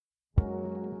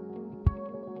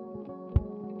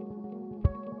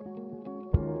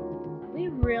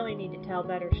really need to tell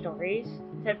better stories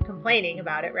instead of complaining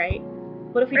about it, right?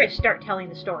 What if we just start telling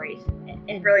the stories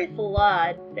and really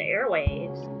flood the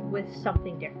airwaves with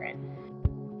something different?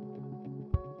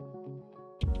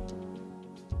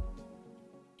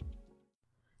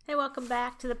 Hey, welcome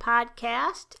back to the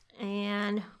podcast.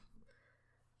 And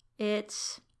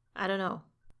it's, I don't know,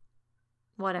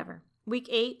 whatever. Week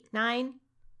 8, 9,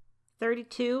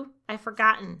 32. I've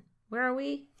forgotten. Where are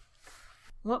we?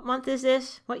 What month is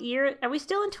this? What year? Are we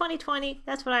still in 2020?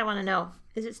 That's what I want to know.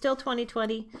 Is it still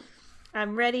 2020?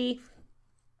 I'm ready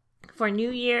for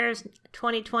New Year's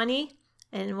 2020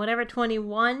 and whatever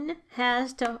 21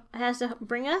 has to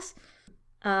bring us.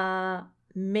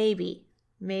 Maybe.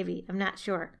 I'm not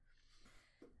sure.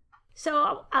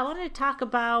 So I wanted to talk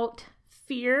about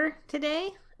fear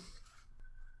today.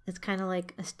 It's kind of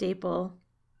like a staple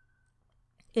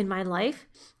in my life,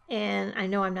 and I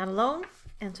know I'm not alone.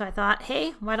 And so I thought,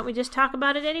 hey, why don't we just talk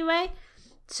about it anyway?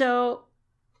 So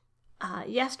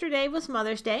yesterday was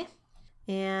Mother's Day,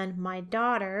 and my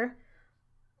daughter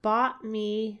bought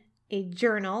me a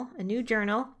new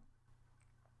journal,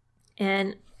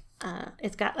 and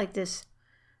it's got like this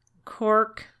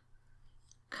cork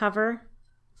cover.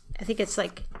 I think it's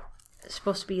like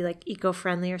supposed to be like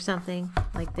eco-friendly or something.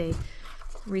 Like they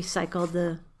recycled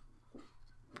the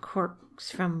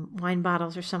corks from wine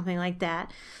bottles or something like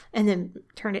that, and then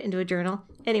turned it into a journal.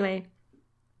 Anyway,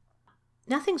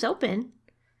 nothing's open,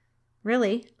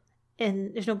 really,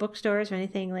 and there's no bookstores or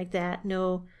anything like that.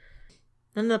 None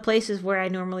of the places where I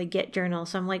normally get journals.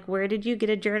 So I'm like, where did you get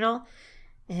a journal?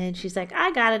 And she's like,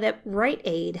 I got it at Rite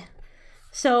Aid.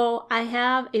 So I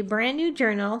have a brand new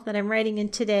journal that I'm writing in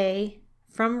today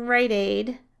from Rite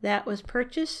Aid that was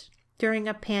purchased during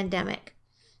a pandemic.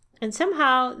 And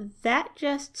somehow that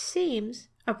just seems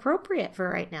appropriate for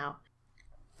right now.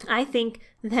 I think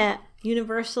that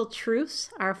universal truths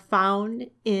are found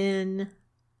in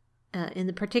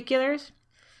the particulars,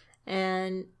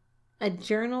 and a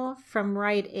journal from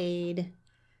Rite Aid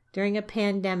during a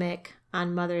pandemic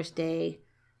on Mother's Day.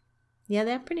 Yeah,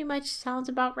 that pretty much sounds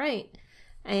about right.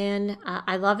 And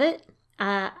I love it.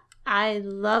 I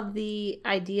love the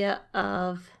idea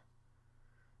of,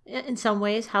 in some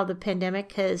ways, how the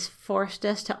pandemic has forced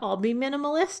us to all be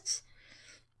minimalists.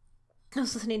 I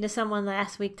was listening to someone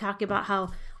last week talking about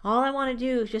how all I want to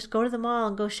do is just go to the mall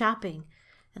and go shopping.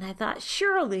 And I thought,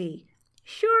 surely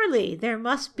there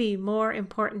must be more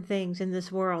important things in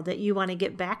this world that you want to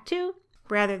get back to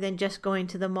rather than just going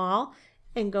to the mall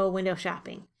and go window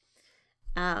shopping.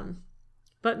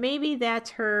 But maybe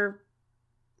that's her,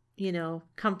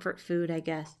 comfort food, I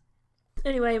guess.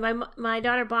 Anyway, my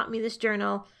daughter bought me this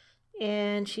journal,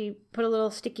 and she put a little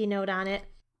sticky note on it,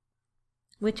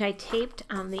 which I taped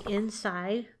on the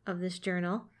inside of this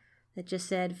journal that just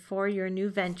said, for your new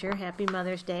venture, Happy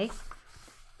Mother's Day.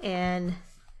 And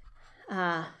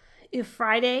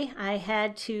Friday, I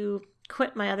had to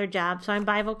quit my other job. So I'm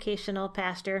bivocational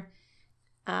pastor.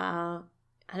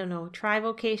 I don't know,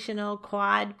 trivocational,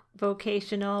 quad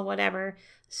vocational, whatever.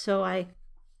 So I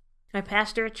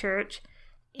pastor a church,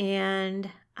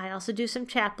 and I also do some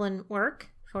chaplain work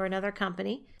for another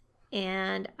company,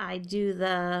 and I do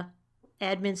the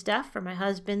admin stuff for my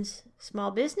husband's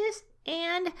small business,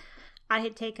 and I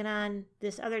had taken on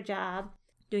this other job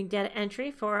doing data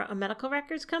entry for a medical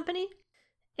records company.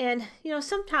 And,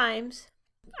 sometimes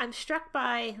I'm struck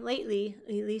by, lately,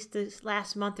 at least this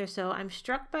last month or so, I'm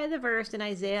struck by the verse in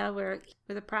Isaiah where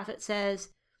the prophet says,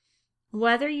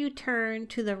 whether you turn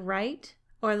to the right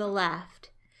or the left,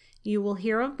 you will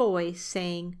hear a voice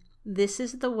saying, this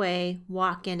is the way,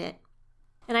 walk in it.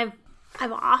 And I've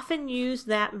often used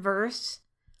that verse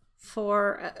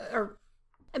or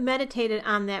meditated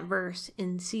on that verse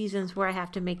in seasons where I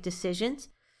have to make decisions.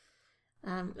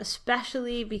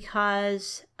 Especially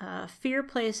because fear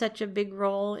plays such a big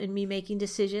role in me making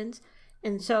decisions.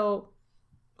 And so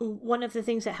one of the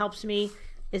things that helps me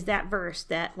is that verse,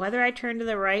 that whether I turn to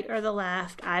the right or the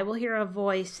left, I will hear a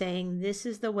voice saying, this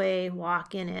is the way,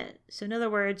 walk in it. So in other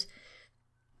words,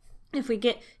 if we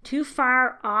get too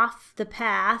far off the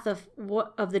path of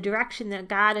the direction that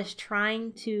God is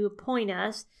trying to point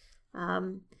us,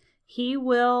 He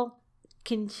will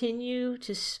continue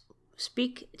to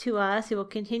speak to us. He will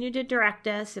continue to direct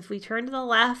us. If we turn to the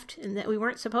left and that we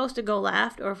weren't supposed to go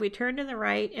left, or if we turn to the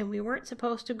right and we weren't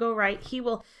supposed to go right, he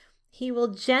will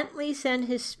gently send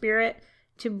his Spirit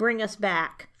to bring us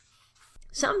back.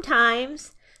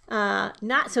 Sometimes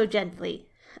not so gently.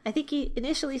 I think he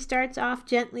initially starts off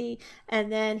gently,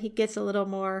 and then he gets a little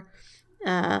more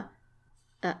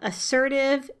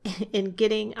assertive in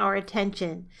getting our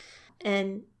attention.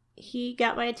 And he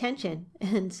got my attention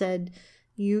and said,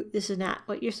 This is not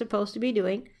what you're supposed to be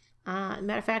doing.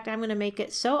 Matter of fact, I'm going to make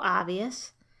it so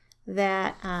obvious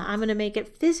that I'm going to make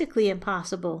it physically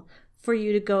impossible for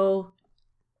you to go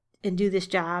and do this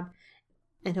job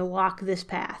and to walk this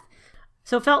path.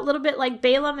 So it felt a little bit like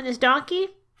Balaam and his donkey.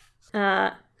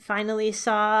 Finally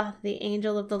saw the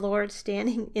angel of the Lord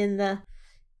standing in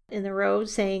the road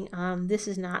saying, this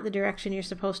is not the direction you're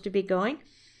supposed to be going.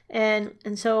 And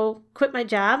so quit my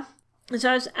job. And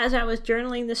so as I was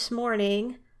journaling this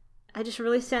morning, I just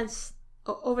really sensed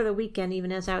over the weekend,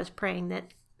 even as I was praying,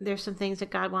 that there's some things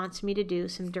that God wants me to do,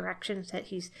 some directions that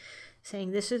he's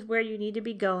saying, this is where you need to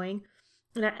be going.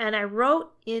 And I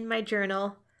wrote in my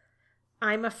journal,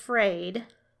 I'm afraid.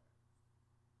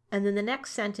 And then the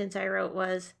next sentence I wrote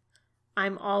was,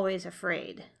 I'm always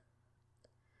afraid.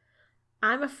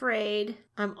 I'm afraid.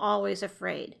 I'm always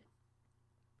afraid.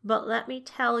 But let me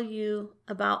tell you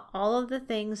about all of the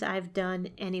things I've done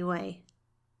anyway.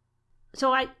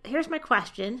 So here's my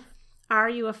question. Are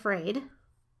you afraid?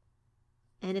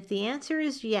 And if the answer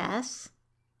is yes,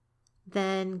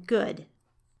 then good.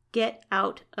 Get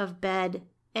out of bed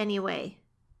anyway.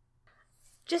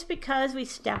 Just because we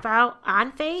step out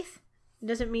on faith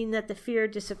doesn't mean that the fear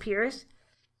disappears.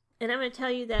 And I'm going to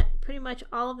tell you that pretty much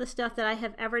all of the stuff that I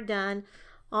have ever done,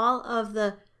 all of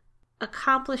the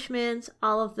accomplishments,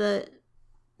 all of the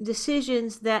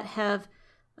decisions that have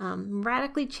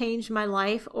radically changed my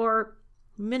life or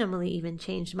minimally even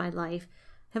changed my life,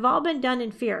 have all been done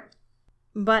in fear.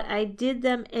 But I did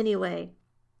them anyway.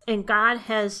 And God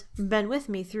has been with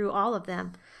me through all of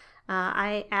them.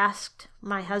 I asked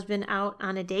my husband out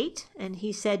on a date, and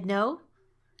he said no.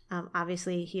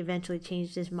 Obviously, he eventually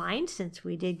changed his mind since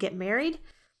we did get married.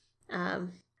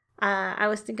 I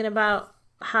was thinking about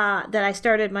that I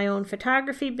started my own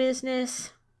photography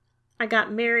business. I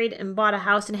got married and bought a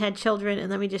house and had children. And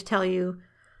let me just tell you,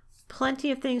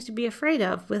 plenty of things to be afraid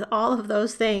of with all of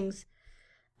those things.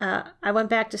 I went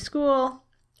back to school.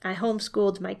 I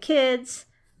homeschooled my kids.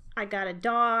 I got a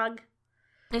dog.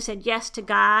 I said yes to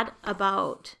God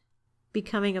about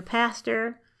becoming a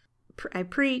pastor. I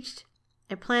preached.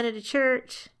 I planted a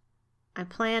church. I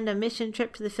planned a mission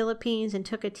trip to the Philippines and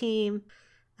took a team.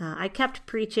 I kept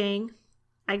preaching.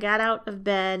 I got out of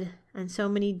bed on so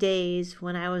many days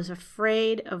when I was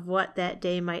afraid of what that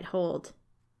day might hold.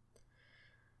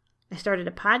 I started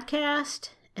a podcast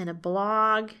and a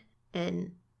blog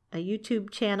and a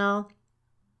YouTube channel.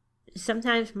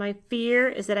 Sometimes my fear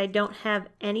is that I don't have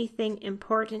anything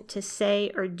important to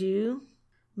say or do,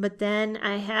 but then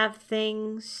I have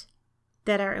things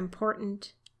that are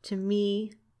important to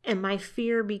me, and my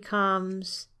fear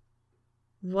becomes,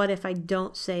 what if I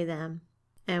don't say them,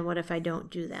 and what if I don't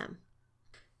do them?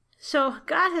 So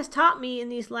God has taught me in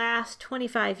these last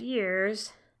 25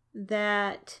 years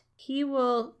that He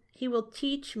will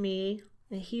teach me,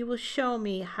 and He will show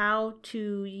me how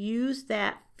to use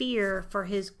that fear for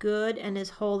His good and His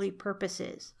holy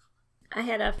purposes. I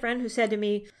had a friend who said to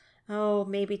me,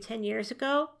 maybe 10 years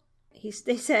ago,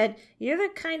 they said, you're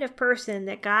the kind of person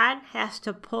that God has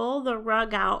to pull the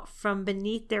rug out from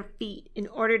beneath their feet in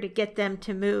order to get them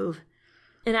to move.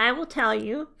 And I will tell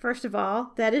you, first of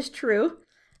all, that is true.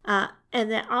 And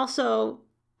that also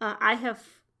I have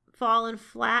fallen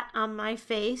flat on my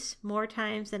face more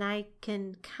times than I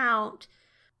can count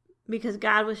because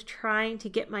God was trying to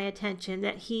get my attention,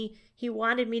 that He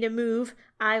wanted me to move.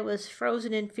 I was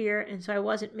frozen in fear, and so I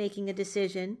wasn't making a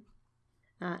decision.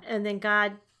 And then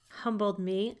God humbled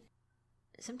me.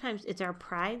 Sometimes it's our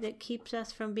pride that keeps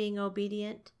us from being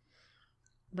obedient,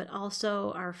 but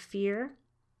also our fear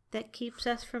that keeps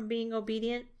us from being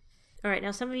obedient. All right,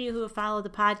 now some of you who have followed the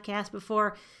podcast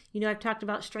before, I've talked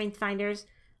about strength finders.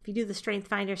 If you do the strength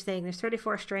finders thing, there's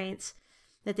 34 strengths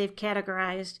that they've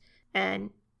categorized, and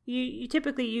you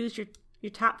typically use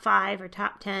your top 5 or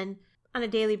top 10 on a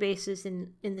daily basis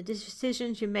in the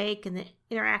decisions you make and the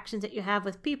interactions that you have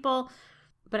with people.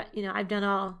 But, I've done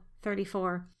all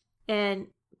 34. And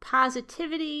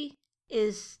positivity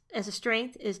as a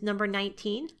strength is number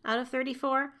 19 out of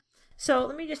 34. So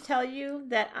let me just tell you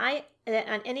that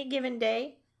on any given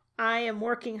day, I am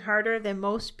working harder than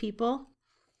most people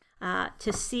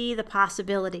to see the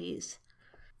possibilities.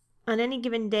 On any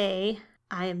given day,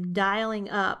 I am dialing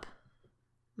up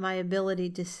my ability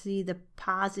to see the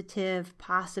positive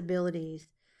possibilities.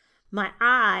 My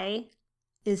eye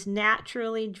is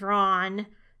naturally drawn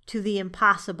to the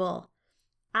impossible.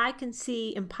 I can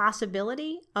see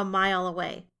impossibility a mile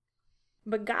away.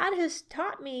 But God has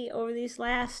taught me over these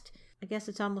last, I guess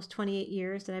it's almost 28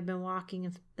 years that I've been walking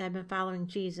and that I've been following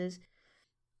Jesus.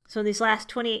 So in these last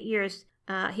 28 years,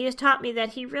 He has taught me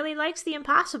that He really likes the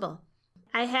impossible.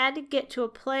 I had to get to a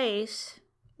place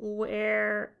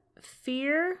where the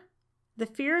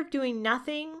fear of doing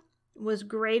nothing was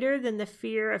greater than the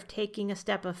fear of taking a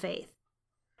step of faith.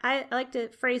 I like to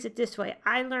phrase it this way.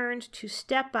 I learned to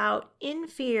step out in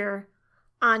fear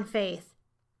on faith.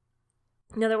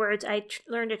 In other words, I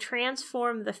learned to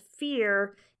transform the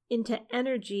fear into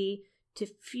energy to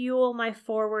fuel my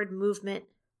forward movement.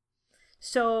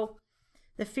 So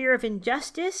the fear of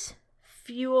injustice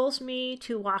fuels me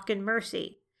to walk in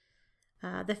mercy.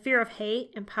 The fear of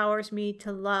hate empowers me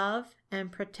to love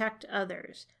and protect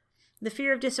others. The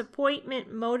fear of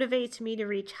disappointment motivates me to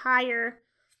reach higher.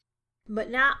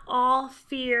 But not all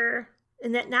fear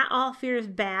is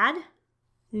bad.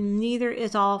 Neither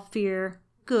is all fear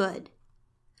good.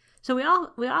 So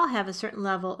we all have a certain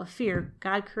level of fear.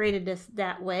 God created us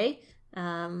that way.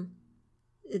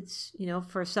 It's,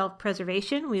 for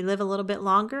self-preservation. We live a little bit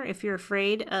longer. If you're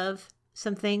afraid of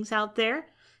some things out there,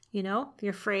 if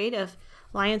you're afraid of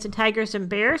lions and tigers and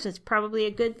bears, it's probably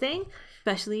a good thing,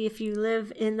 especially if you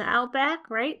live in the outback,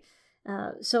 right?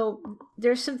 So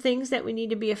there's some things that we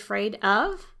need to be afraid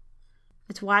of.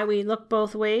 It's why we look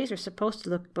both ways, or supposed to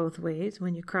look both ways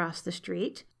when you cross the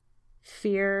street.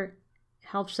 Fear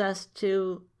helps us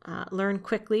to learn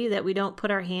quickly that we don't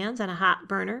put our hands on a hot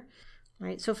burner,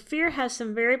 right? So fear has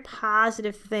some very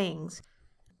positive things.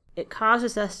 It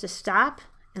causes us to stop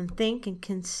and think and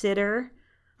consider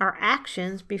our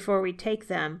actions before we take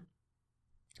them.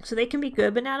 So they can be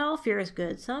good, but not all fear is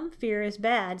good. Some fear is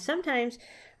bad. Sometimes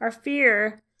our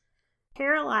fear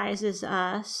paralyzes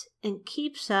us and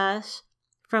keeps us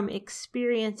from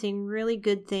experiencing really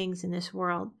good things in this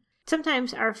world.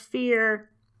 Sometimes our fear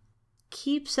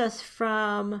keeps us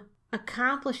from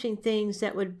accomplishing things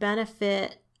that would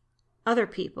benefit other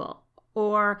people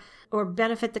or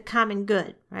benefit the common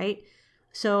good, right?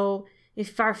 So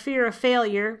if our fear of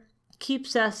failure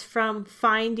keeps us from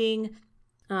finding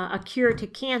a cure to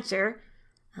cancer,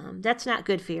 that's not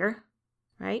good fear,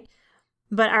 right?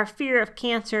 But our fear of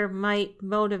cancer might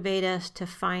motivate us to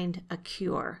find a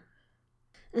cure.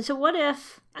 And so what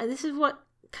if, this is what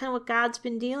God's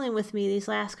been dealing with me these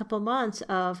last couple of months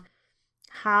of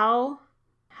how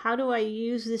do I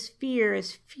use this fear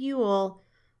as fuel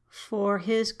for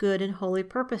his good and holy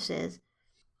purposes?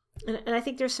 And I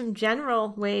think there's some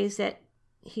general ways that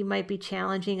he might be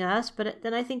challenging us, but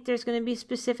then I think there's going to be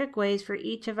specific ways for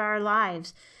each of our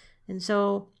lives. And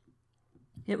so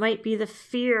it might be the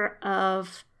fear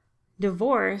of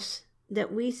divorce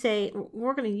that we say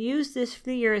we're going to use this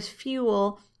fear as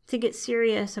fuel to get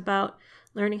serious about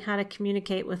learning how to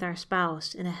communicate with our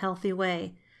spouse in a healthy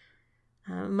way.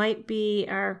 It might be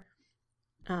our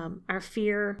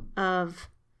fear of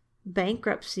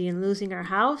bankruptcy and losing our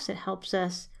house. It helps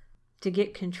us to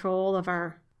get control of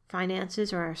our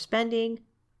finances or our spending.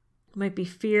 It might be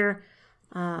fear.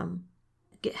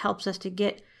 It helps us to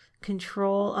get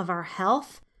control of our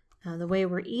health, the way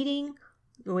we're eating,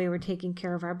 the way we're taking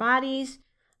care of our bodies.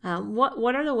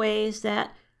 What are the ways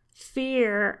that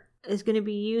fear is going to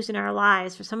be used in our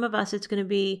lives? For some of us, it's going to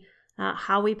be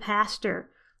how we pastor.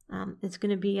 It's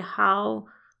going to be how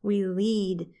we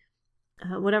lead.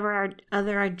 Whatever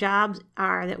our jobs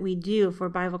are that we do, if we're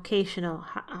bivocational,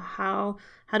 how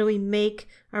do we make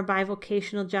our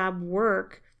bivocational job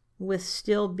work with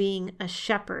still being a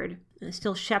shepherd,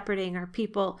 still shepherding our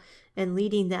people and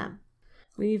leading them?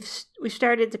 We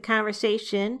started the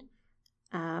conversation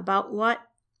about what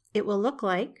it will look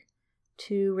like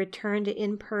to return to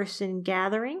in-person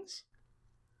gatherings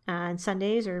on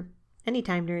Sundays or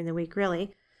anytime during the week,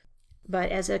 really.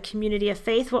 But as a community of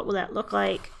faith, what will that look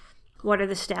like? What are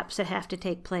the steps that have to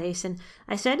take place? And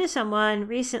I said to someone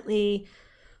recently,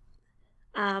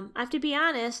 I have to be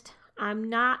honest, I'm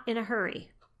not in a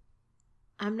hurry.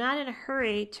 I'm not in a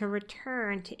hurry to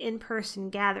return to in-person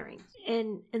gatherings.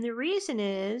 And the reason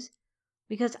is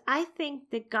because I think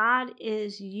that God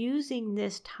is using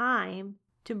this time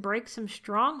to break some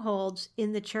strongholds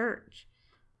in the church.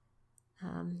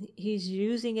 He's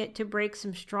using it to break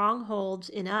some strongholds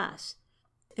in us.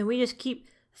 And we just keep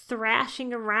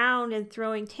thrashing around and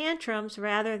throwing tantrums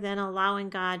rather than allowing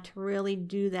God to really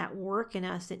do that work in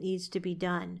us that needs to be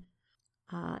done.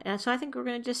 And so I think we're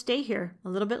going to just stay here a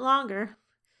little bit longer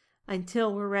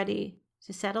until we're ready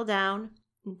to settle down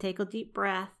and take a deep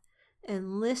breath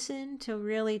and listen to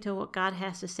what God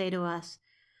has to say to us.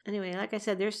 Anyway, like I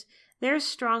said, there's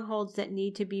strongholds that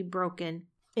need to be broken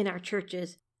in our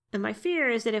churches. And my fear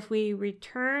is that if we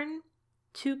return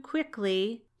too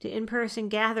quickly to in-person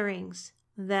gatherings,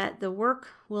 that the work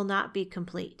will not be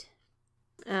complete.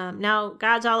 Now,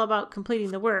 God's all about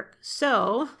completing the work.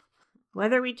 So,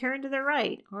 whether we turn to the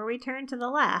right or we turn to the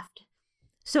left.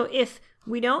 So, if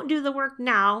we don't do the work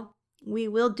now, we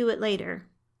will do it later.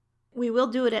 we will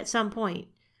do it at some point.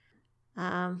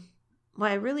 Well,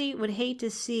 I really would hate to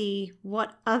see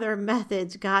what other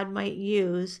methods God might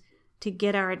use to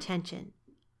get our attention.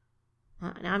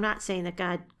 Now, I'm not saying that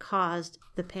God caused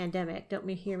the pandemic. Don't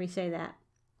hear me say that.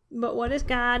 But what is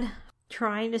God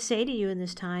trying to say to you in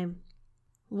this time?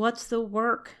 What's the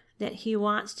work that he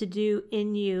wants to do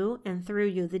in you and through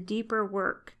you? The deeper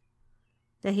work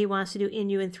that he wants to do in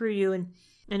you and through you. And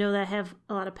I know that I have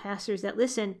a lot of pastors that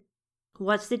listen.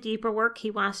 What's the deeper work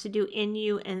he wants to do in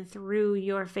you and through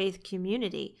your faith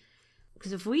community?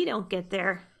 Because if we don't get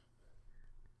there,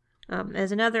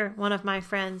 as another one of my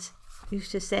friends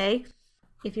used to say,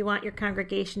 if you want your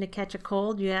congregation to catch a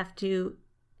cold, you have to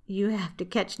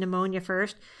catch pneumonia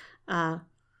first.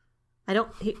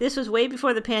 This was way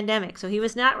before the pandemic, so he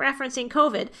was not referencing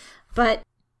COVID, but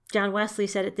John Wesley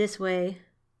said it this way: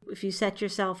 if you set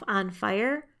yourself on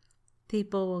fire,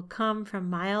 people will come from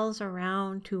miles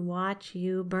around to watch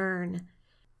you burn.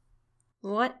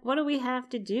 What do we have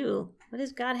to do? What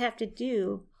does God have to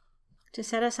do to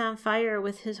set us on fire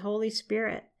with his Holy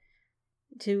Spirit?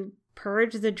 To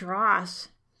purge the dross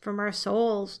from our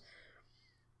souls,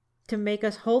 to make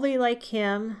us holy like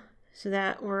him, so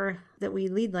that we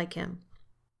lead like him.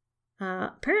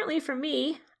 Apparently for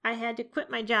me, I had to quit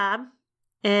my job,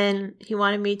 and he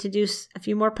wanted me to do a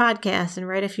few more podcasts and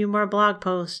write a few more blog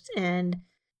posts and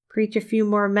preach a few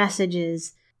more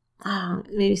messages.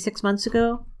 Maybe 7 months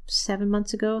ago,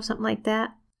 something like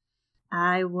that.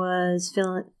 I was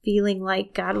feeling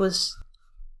like God was,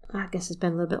 I guess it's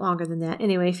been a little bit longer than that.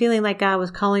 Anyway, feeling like God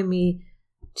was calling me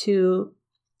to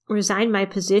resign my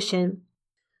position.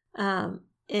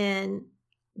 And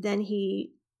then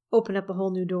he opened up a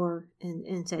whole new door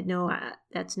and said, no,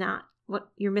 that's not what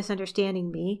you're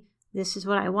misunderstanding me. This is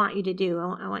what I want you to do.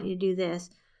 I want you to do this.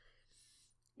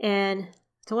 And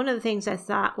so one of the things I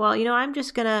thought, well, I'm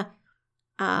just going to,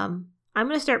 I'm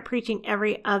going to start preaching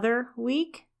every other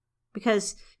week,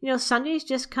 because, Sundays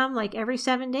just come like every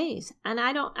 7 days. And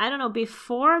I don't know,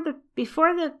 before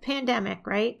the pandemic,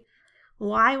 right?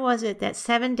 Why was it that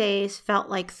 7 days felt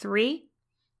like 3?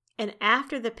 And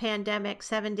after the pandemic,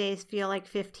 7 days feel like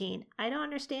 15. I don't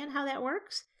understand how that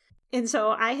works. And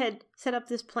so I had set up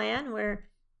this plan where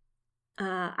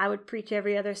I would preach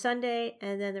every other Sunday,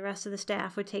 and then the rest of the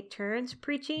staff would take turns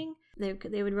preaching.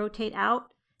 They would rotate out.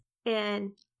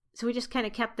 And so we just kind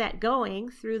of kept that going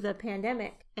through the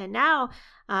pandemic. And now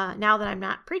that I'm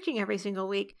not preaching every single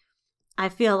week, I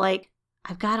feel like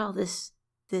I've got all this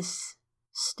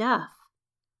stuff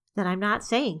that I'm not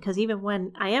saying, because even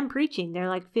when I am preaching, they're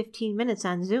like 15 minutes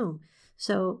on Zoom.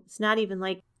 So it's not even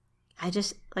like, I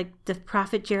just, like the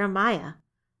prophet Jeremiah,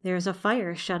 there's a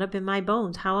fire shut up in my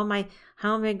bones. What am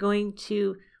I going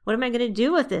to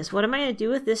do with this? What am I going to do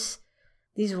with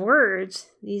these words,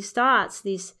 these thoughts,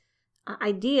 these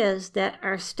ideas that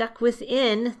are stuck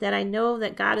within, that I know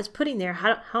that God is putting there?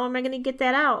 How am I going to get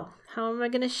that out? How am I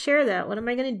going to share that? What am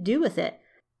I going to do with it?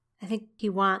 I think he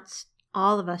wants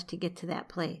all of us to get to that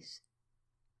place.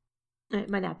 It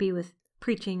might not be with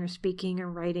preaching or speaking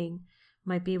or writing. It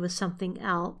might be with something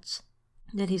else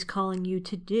that he's calling you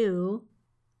to do.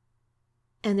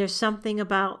 And there's something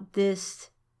about this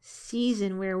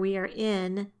season where we are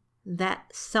in, that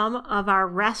some of our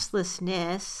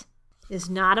restlessness is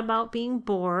not about being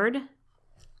bored.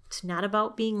 It's not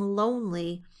about being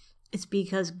lonely. It's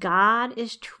because God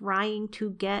is trying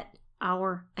to get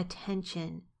our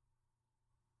attention.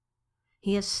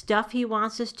 He has stuff he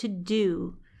wants us to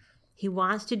do. He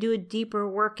wants to do a deeper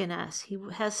work in us. He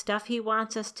has stuff he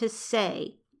wants us to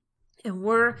say. And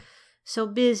we're so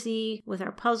busy with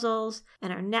our puzzles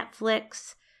and our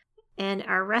Netflix and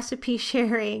our recipe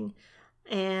sharing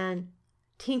and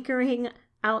tinkering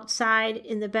outside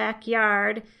in the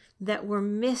backyard that we're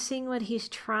missing what he's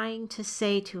trying to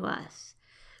say to us.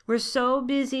 We're so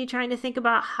busy trying to think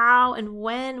about how and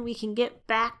when we can get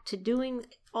back to doing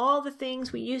all the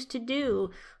things we used to do,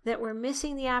 that we're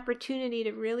missing the opportunity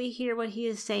to really hear what he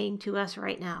is saying to us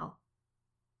right now.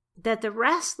 That the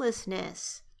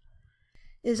restlessness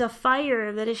is a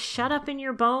fire that is shut up in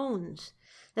your bones,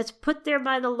 that's put there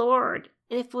by the Lord.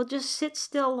 And if we'll just sit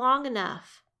still long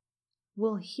enough,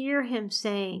 we'll hear him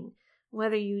saying,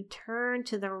 whether you turn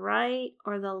to the right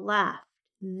or the left,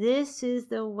 this is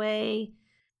the way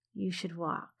you should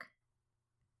walk.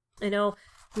 I know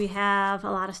we have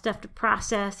a lot of stuff to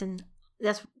process, and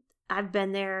I've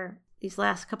been there these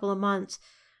last couple of months.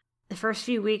 The first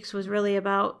few weeks was really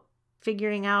about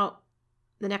figuring out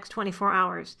the next 24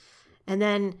 hours. And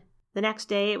then the next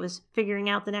day it was figuring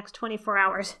out the next 24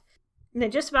 hours. And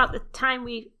then just about the time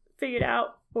we figured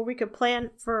out where we could plan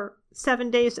for 7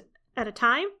 days at a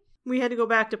time, we had to go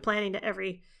back to planning to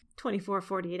every 24,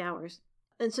 48 hours.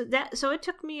 And so it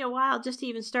took me a while just to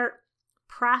even start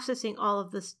processing all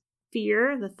of this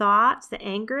fear, the thoughts, the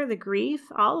anger, the grief,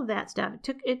 all of that stuff.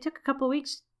 It took a couple of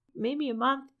weeks, maybe a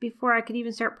month before I could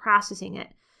even start processing it.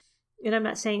 And I'm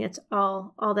not saying it's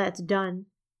all that's done.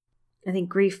 I think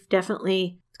grief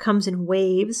definitely comes in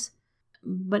waves.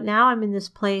 But now I'm in this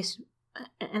place,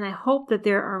 and I hope that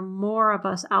there are more of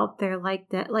us out there like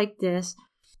this.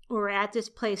 We're at this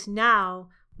place now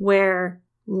where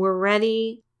we're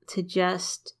ready to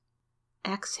just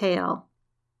exhale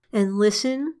and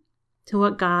listen to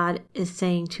what God is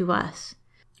saying to us.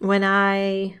 When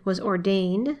I was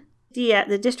ordained,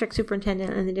 the district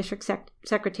superintendent and the district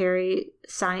secretary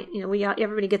sign.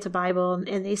 Everybody gets a Bible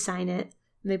and they sign it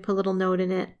and they put a little note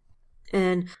in it.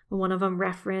 And one of them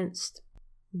referenced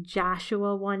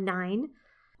Joshua 1:9.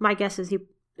 My guess is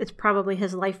it's probably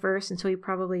his life verse, and so he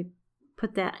probably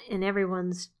put that in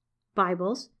everyone's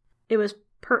Bibles. It was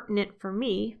pertinent for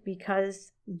me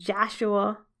because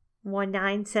Joshua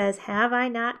 1:9 says, "Have I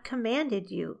not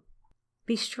commanded you?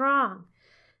 Be strong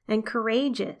and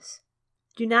courageous.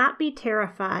 Do not be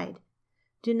terrified.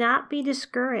 Do not be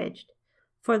discouraged,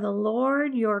 for the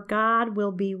Lord your God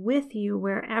will be with you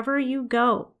wherever you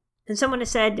go." And someone has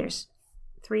said there's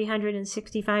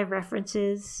 365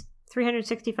 references,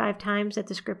 365 times that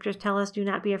the scriptures tell us do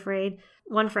not be afraid,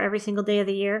 one for every single day of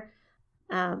the year.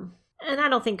 And I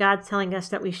don't think God's telling us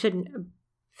that we shouldn't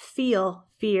feel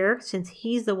fear, since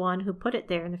he's the one who put it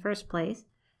there in the first place.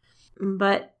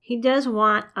 But he does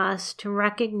want us to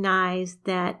recognize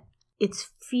that it's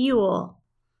fuel.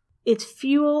 It's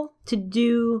fuel to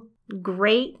do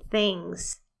great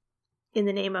things in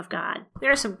the name of God.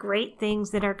 There are some great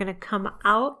things that are going to come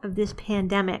out of this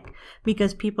pandemic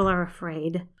because people are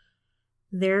afraid.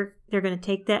 They're going to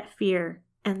take that fear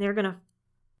and they're going to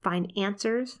find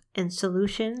answers and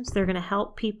solutions. They're going to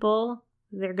help people.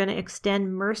 They're going to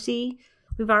extend mercy.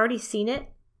 We've already seen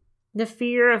it. The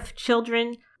fear of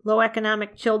children, low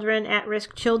economic children,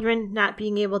 at-risk children not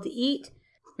being able to eat,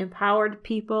 empowered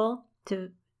people to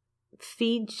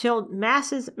feed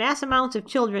mass amounts of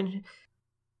children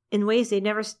in ways they'd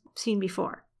never seen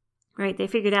before, right? They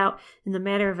figured out in the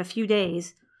matter of a few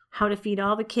days how to feed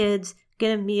all the kids, get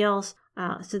them meals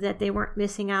so that they weren't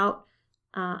missing out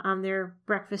on their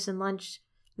breakfast and lunch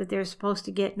that they're supposed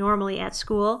to get normally at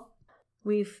school.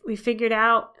 We figured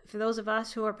out, for those of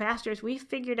us who are pastors, we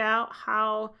figured out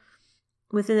how,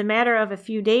 within the matter of a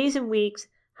few days and weeks,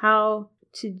 how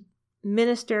to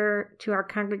minister to our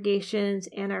congregations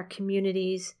and our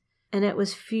communities. And it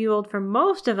was fueled for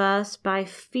most of us by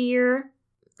fear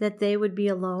that they would be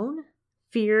alone,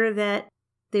 fear that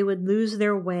they would lose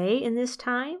their way in this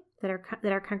time, that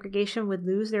our congregation would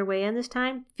lose their way in this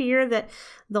time, fear that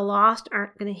the lost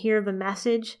aren't going to hear the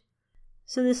message.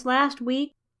 So this last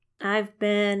week, I've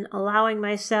been allowing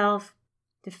myself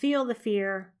to feel the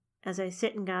fear as I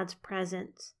sit in God's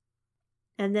presence,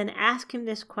 and then ask him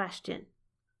this question: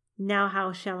 now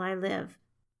how shall I live?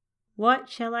 What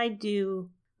shall I do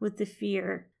with the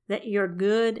fear that your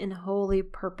good and holy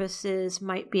purposes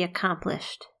might be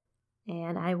accomplished?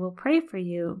 And I will pray for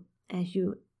you as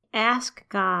you ask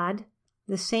God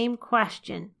the same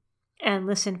question and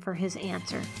listen for his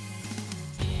answer.